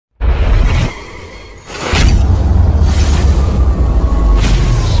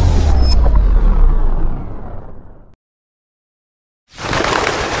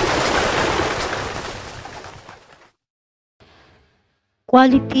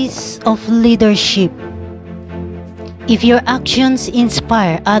Qualities of leadership. If your actions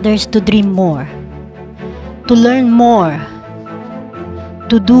inspire others to dream more, to learn more,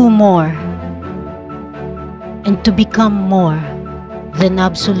 to do more, and to become more, then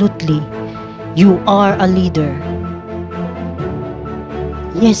absolutely, you are a leader.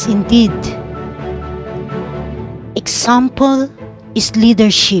 Yes, indeed. Example is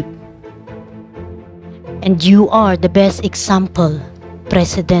leadership. And you are the best example,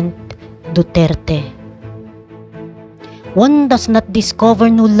 President Duterte. One does not discover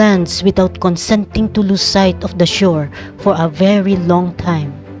new lands without consenting to lose sight of the shore for a very long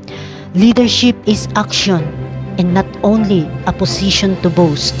time. Leadership is action and not only a position to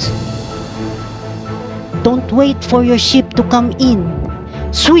boast. Don't wait for your ship to come in.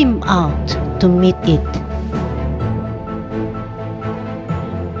 Swim out to meet it.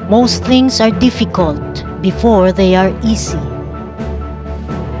 Most things are difficult before they are easy.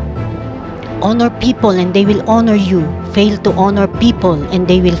 Honor people and they will honor you. Fail to honor people and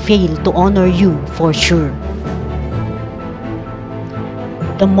they will fail to honor you for sure.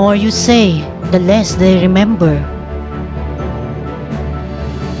 The more you say, the less they remember.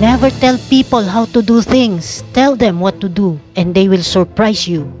 Never tell people how to do things. Tell them what to do and they will surprise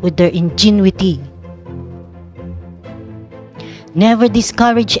you with their ingenuity. Never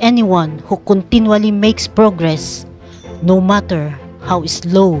discourage anyone who continually makes progress, no matter how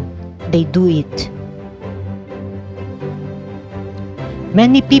slow they do it.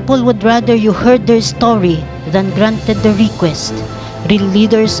 Many people would rather you heard their story than granted the request. Real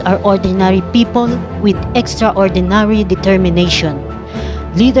leaders are ordinary people with extraordinary determination.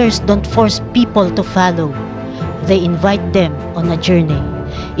 Leaders don't force people to follow. They invite them on a journey.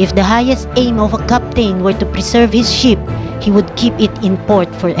 If the highest aim of a captain were to preserve his ship, he would keep it in port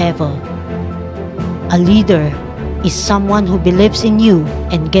forever. A leader is someone who believes in you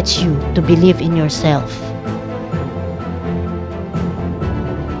and gets you to believe in yourself.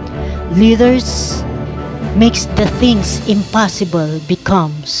 Leaders makes the things impossible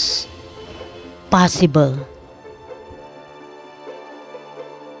becomes possible.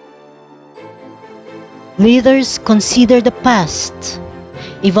 Leaders consider the past,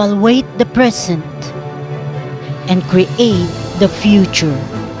 evaluate the present, and create the future.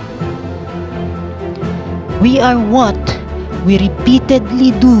 We are what we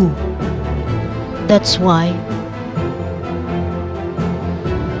repeatedly do. That's why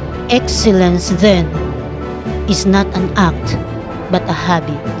excellence then is not an act but a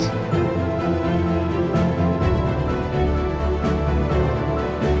habit.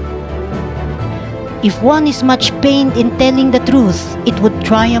 If one is much pained in telling the truth, it would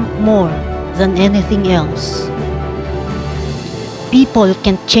triumph more than anything else. People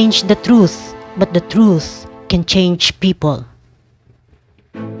can change the truth, but the truth can change people.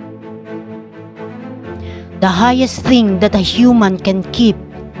 The highest thing that a human can keep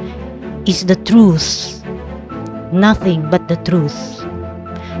is the truth. Nothing but the truth.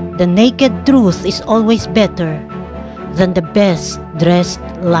 The naked truth is always better than the best dressed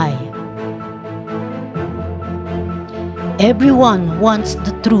lie. Everyone wants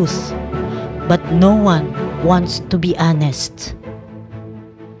the truth, but no one wants to be honest.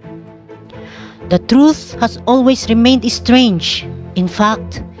 The truth has always remained strange. In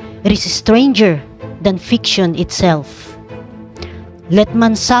fact, it is stranger than fiction itself. Let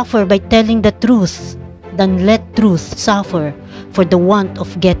man suffer by telling the truth, than let truth suffer for the want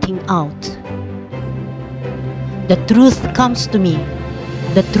of getting out. The truth comes to me.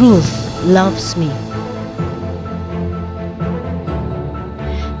 The truth loves me.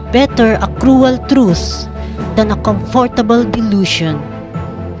 Better a cruel truth than a comfortable delusion.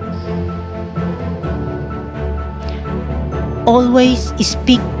 Always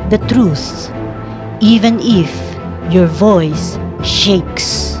speak the truth, even if your voice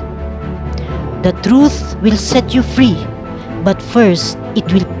shakes. The truth will set you free, but first it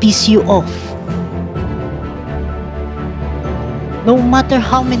will piss you off. No matter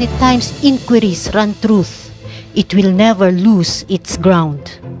how many times inquiries run truth, it will never lose its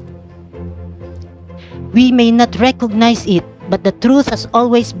ground. We may not recognize it, but the truth has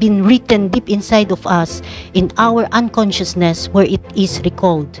always been written deep inside of us, in our unconsciousness where it is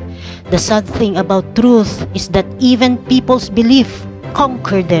recalled. The sad thing about truth is that even people's belief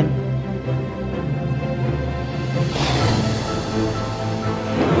conquer them.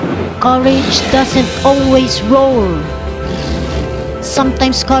 Courage doesn't always roar.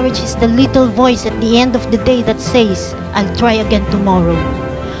 Sometimes courage is the little voice at the end of the day that says, "I'll try again tomorrow."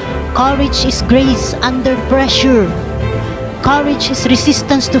 Courage is grace under pressure. Courage is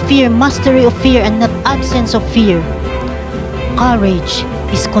resistance to fear, mastery of fear, and not absence of fear. courage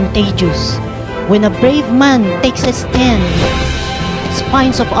is contagious. When a brave man takes a stand,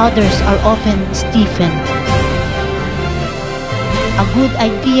 spines of others are often stiffened. A good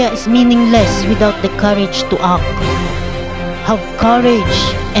idea is meaningless without the courage to act. Have courage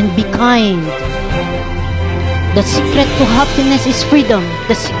and be kind. The secret to happiness is freedom.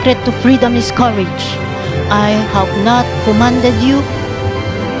 The secret to freedom is courage. I have not commanded you.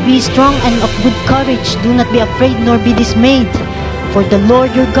 Be strong and of good courage. Do not be afraid nor be dismayed. For the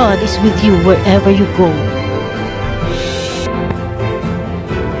Lord your God is with you wherever you go.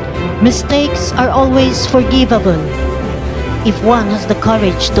 Mistakes are always forgivable if one has the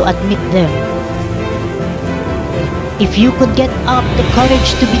courage to admit them. If you could get up the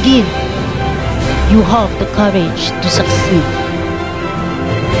courage to begin, you have the courage to succeed.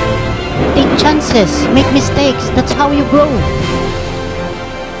 Take chances, make mistakes, that's how you grow.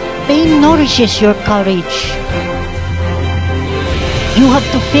 Pain nourishes your courage. You have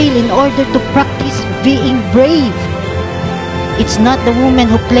to fail in order to practice being brave. It's not the woman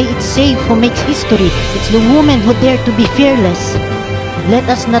who plays it safe who makes history. It's the woman who dare to be fearless.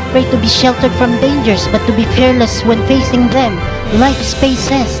 Let us not pray to be sheltered from dangers, but to be fearless when facing them. Life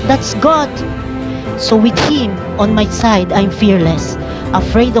spaces, that's God. So with Him on my side, I'm fearless,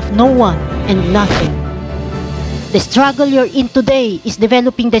 afraid of no one and nothing. The struggle you're in today is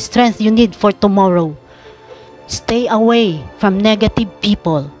developing the strength you need for tomorrow. Stay away from negative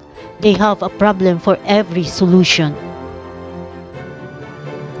people. They have a problem for every solution.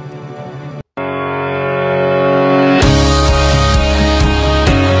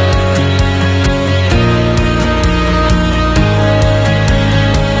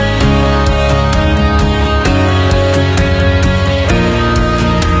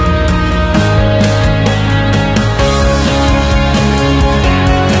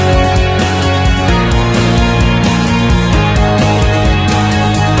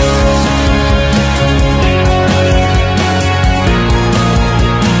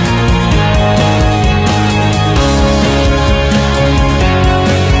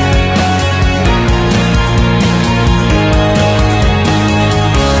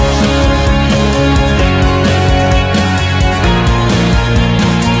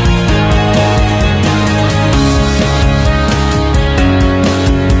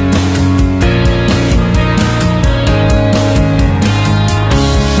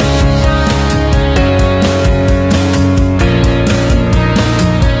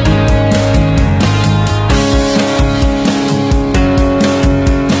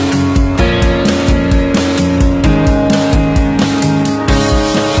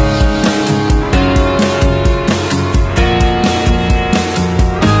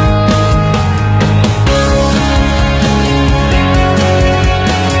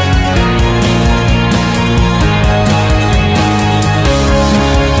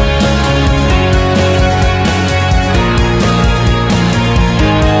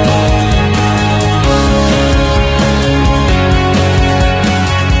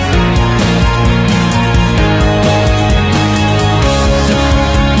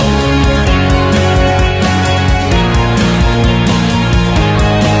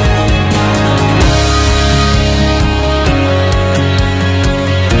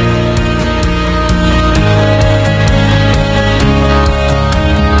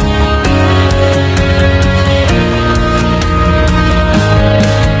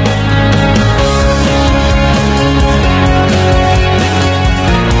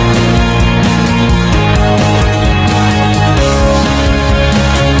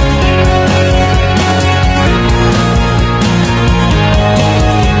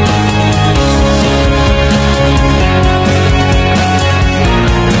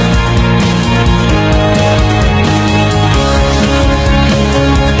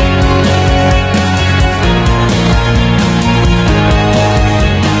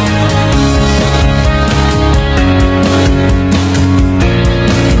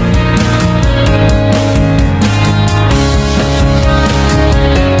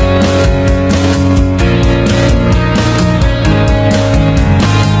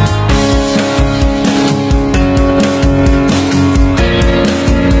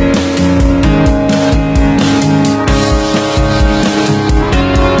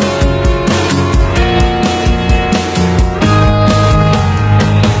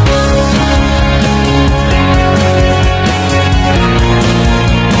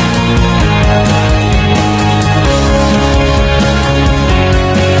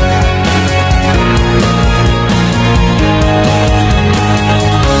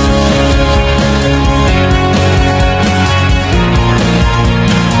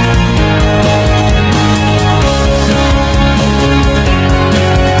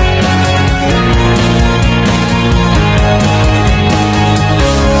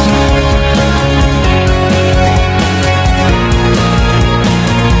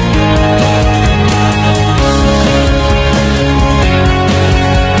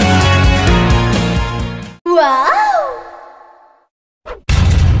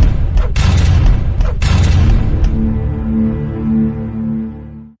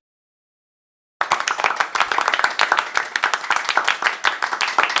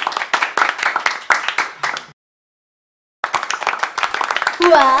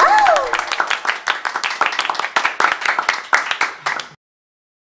 Wow!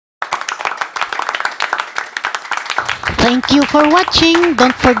 Thank you for watching.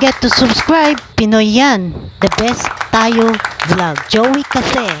 Don't forget to subscribe. Pinoy yan. The best tayo vlog. Joey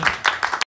kasi.